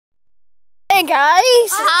Hey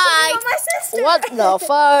guys! Hi! My sister! What the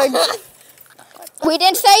fudge? We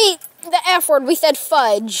didn't say the F word, we said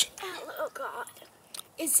fudge. Oh God.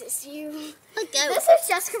 Is this you? Look This out. is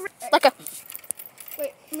Jessica. Like a.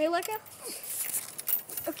 Wait, me like a?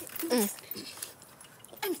 Okay.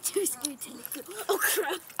 I'm too scared to let go. Oh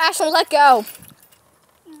crap. Ashley, let go.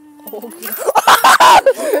 Oh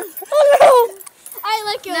I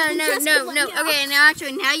let go. No. Jessica let me out. Okay, now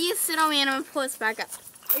actually, now you sit on me and I'm gonna pull us back up.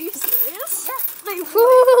 Are you serious? no! Wait,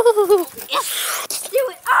 what? Do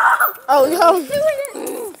it. Oh! Oh no! Do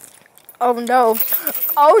it. Oh no!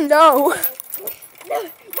 Oh no! No.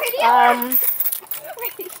 Radio.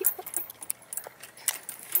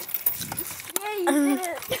 Yeah, you did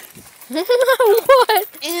it. What?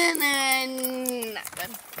 And then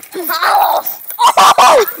nothing. Oh!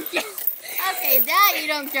 Okay, that you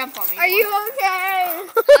don't jump on me. Are you okay?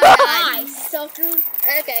 Nice.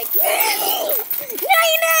 Okay.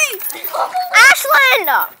 Nay! Ashlyn!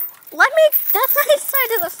 Let me. That's my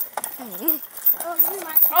side of the. Oh, this is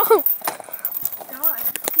my Oh!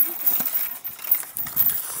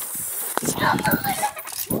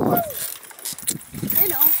 I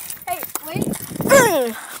know. Hey, wait.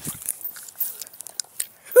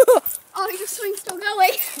 Oh, your swing's still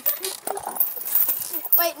going.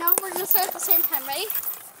 Wait, no, we're gonna start at the same time. Ready?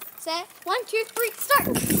 Set. 1, 2, 3, start.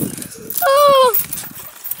 Oh!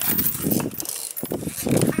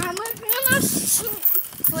 I'm gonna.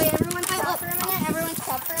 Wait, everyone stop for a minute. Everyone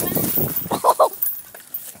stop for a minute. Oh!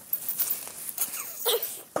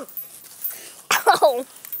 Oh!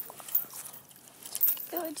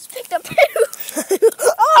 Oh, I just picked up.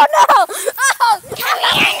 Oh no! Oh!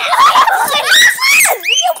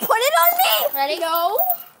 You put it on me? Ready? No.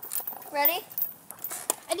 Ready?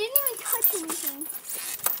 I didn't even touch anything.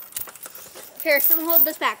 Here, someone hold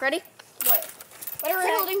this back. Ready? What? What are we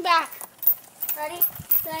holding back? Ready?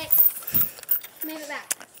 Set. Move it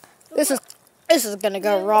back. This is gonna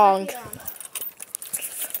go Move it wrong. back on.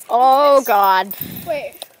 Oh God.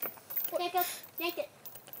 Wait. Yank it.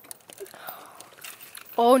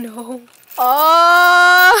 Oh no.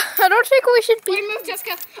 I don't think we should be. Wait, move,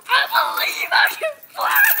 Jessica. I believe I can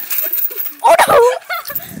fly. Oh no!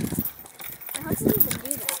 How can you even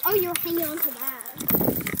do that? Oh, you're hanging on to that.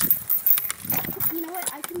 You know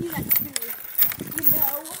what? I can do that too. You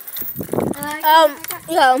know.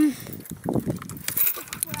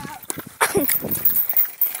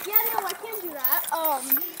 Yeah, no, I can't do that.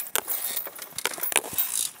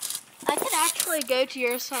 I can actually go to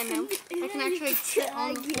your side now. I can actually sit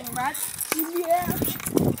on the camera. Yeah.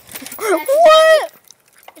 What?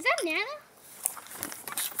 Is that Nana?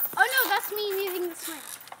 Oh no, that's me using the swing.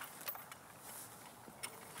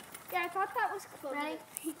 Yeah, I thought that was close. Ready?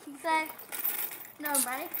 Set. No,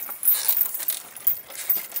 ready?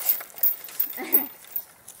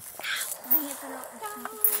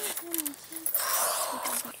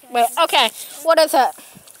 Wait, okay. What is it?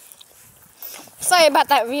 Sorry about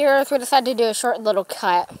that, viewers. We decided to do a short little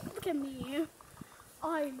cut. Look at me.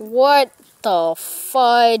 What the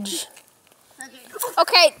fudge?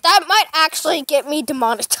 Okay, that might actually get me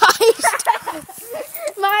demonetized.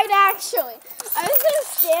 Might actually. I was gonna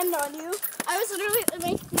stand on you. I was literally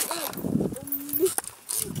making. You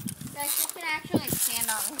can actually stand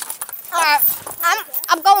on me. Alright,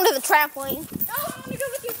 I'm going to the trampoline. Oh, I want to go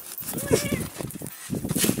with you.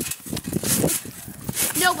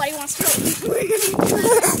 Nobody wants to go with you.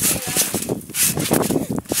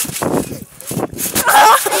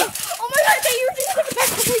 Oh my God! They were just looking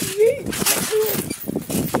back over you.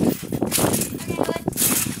 Okay,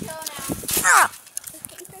 let's go now. Ah,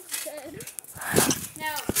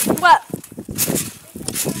 No. what? The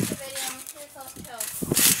video.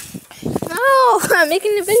 No, I'm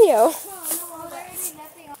making a video.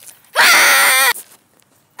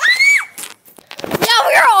 Yeah,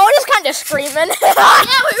 we were all just kind of screaming.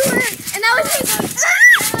 Yeah, we were, and that was me.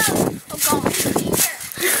 Oh God!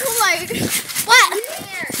 Oh my! What?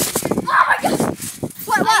 Oh my God!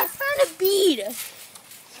 What? I found a bead.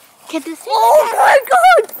 Get this. Oh my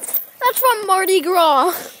God! That's from Mardi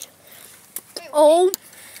Gras. Oh,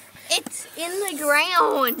 It's in the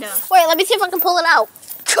ground. wait, let me see if I can pull it out.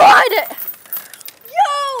 God!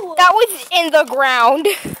 Yo! That was in the ground.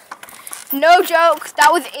 No joke,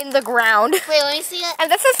 that was in the ground. Wait, let me see it. And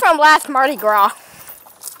this is from last Mardi Gras.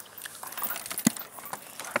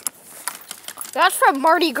 That's from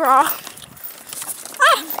Mardi Gras.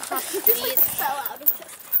 Fell out of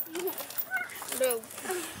this. No.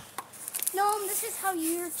 No, this is how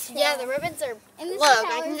you're chill. Yeah, the ribbons are. And this Look, is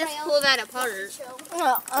how I can just everybody pull else that is apart. chill.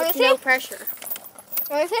 Well, let me With see. no pressure.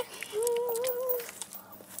 Let me see.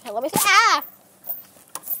 Hey, let me see. Ah!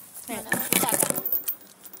 I know.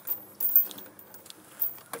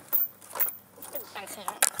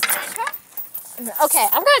 Okay,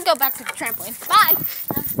 I'm gonna go back to the trampoline.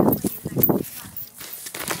 Bye.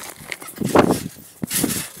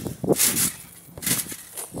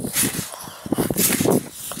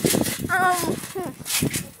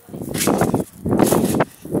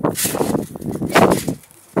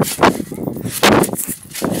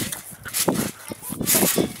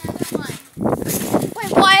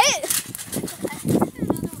 Wait, what?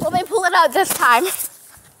 Will they pull it out this time?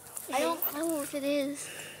 I don't know if it is.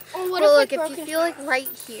 Oh, what Well, if look, it's if you broken? feel like right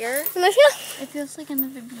here, Can I try? it feels like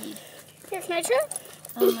another bead. Here, can I try?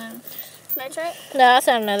 Oh no. Can I try it? No, that's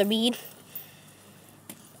not another bead.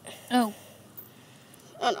 Oh.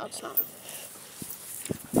 Oh no, it's not.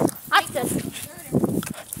 I just.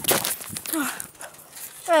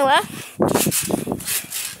 Oh, what?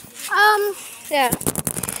 Yeah.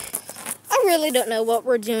 I really don't know what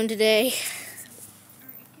we're doing today.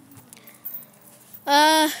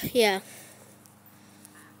 Yeah.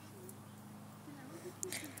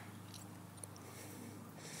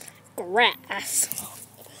 Grass.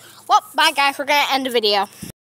 Well, bye guys, we're gonna end the video.